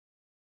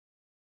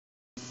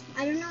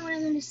I don't know what I'm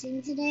going to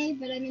sing today,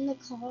 but I'm in the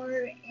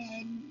car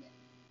and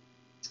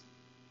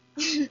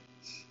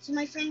so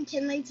my friend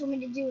Kinley told me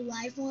to do a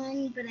live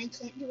one, but I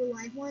can't do a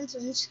live one, so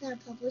I'm just going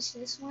to publish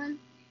this one.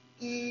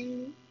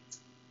 And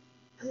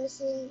I'm going to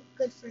sing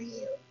Good For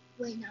You.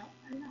 Wait, no,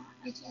 I'm not.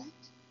 I can't.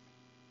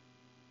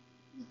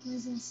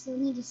 Because I still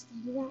need to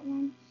study that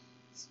one.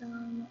 So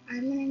I'm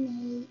going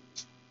to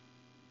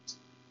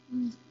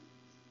make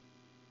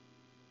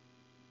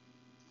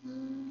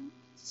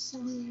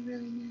song I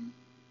really know.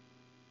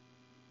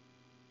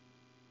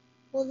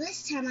 Well,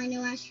 this time I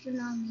know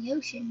Astronaut in the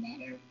Ocean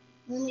better.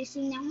 Want me to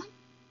sing that one?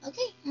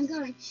 Okay, I'm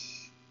going.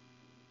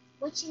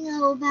 What you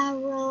know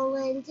about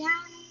rolling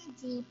down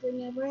deep in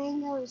your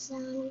brain goes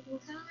down. You can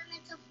call it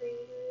mental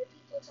freedom.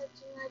 People talk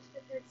too much,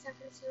 but that's stuff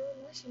is so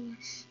emotional.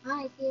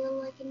 I feel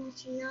like an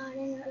astronaut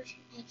in the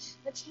ocean. Hey,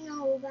 what you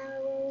know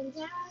about rolling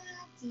down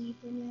deep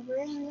in your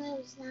brain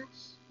goes down.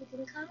 You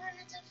can call it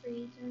mental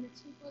freedom. But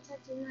people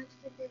talk too much,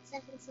 but that's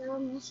stuff is so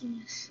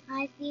emotional.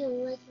 I feel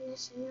like an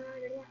astronaut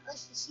in the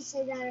ocean. She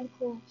said that I'm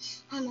cool.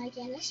 I'm like,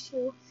 yeah, that's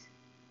true.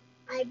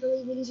 I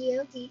believe in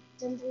G.O.D.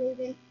 Don't believe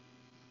in.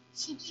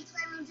 She keeps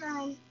letting me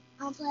down.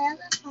 I'll play all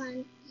the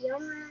fun. You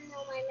don't wanna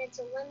know my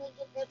mental. Let me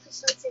get that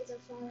push like since I'm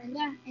falling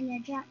down. And I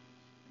drop.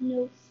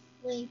 No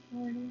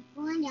wakeboarder.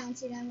 Falling down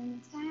to them. And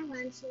it's kind of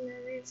lunch. And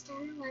then it's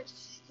kind of lunch.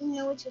 You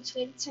know which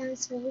way to turn.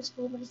 School is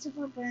cool, but it's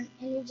super burnt.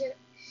 Energy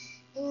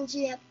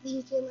up.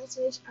 You feel my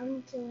switch. I'm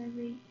gonna kill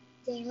every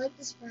day like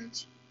the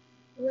spurge.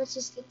 Let's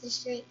just get this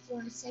straight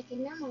for a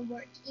second. I'm gonna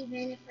work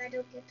even if I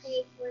don't get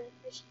paid for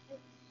it.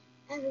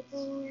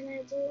 Everything that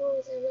I do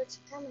is I let you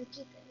come and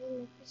keep it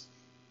in the push.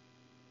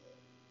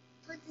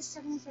 Put this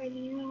stuff in front of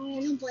you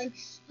and don't blame.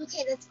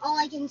 Okay, that's all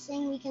I can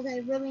sing because I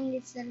really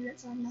need to study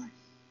that song more.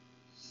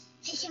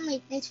 Hey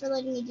Kimberly, thanks for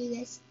letting me do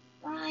this.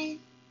 Bye.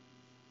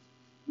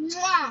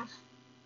 Mwah!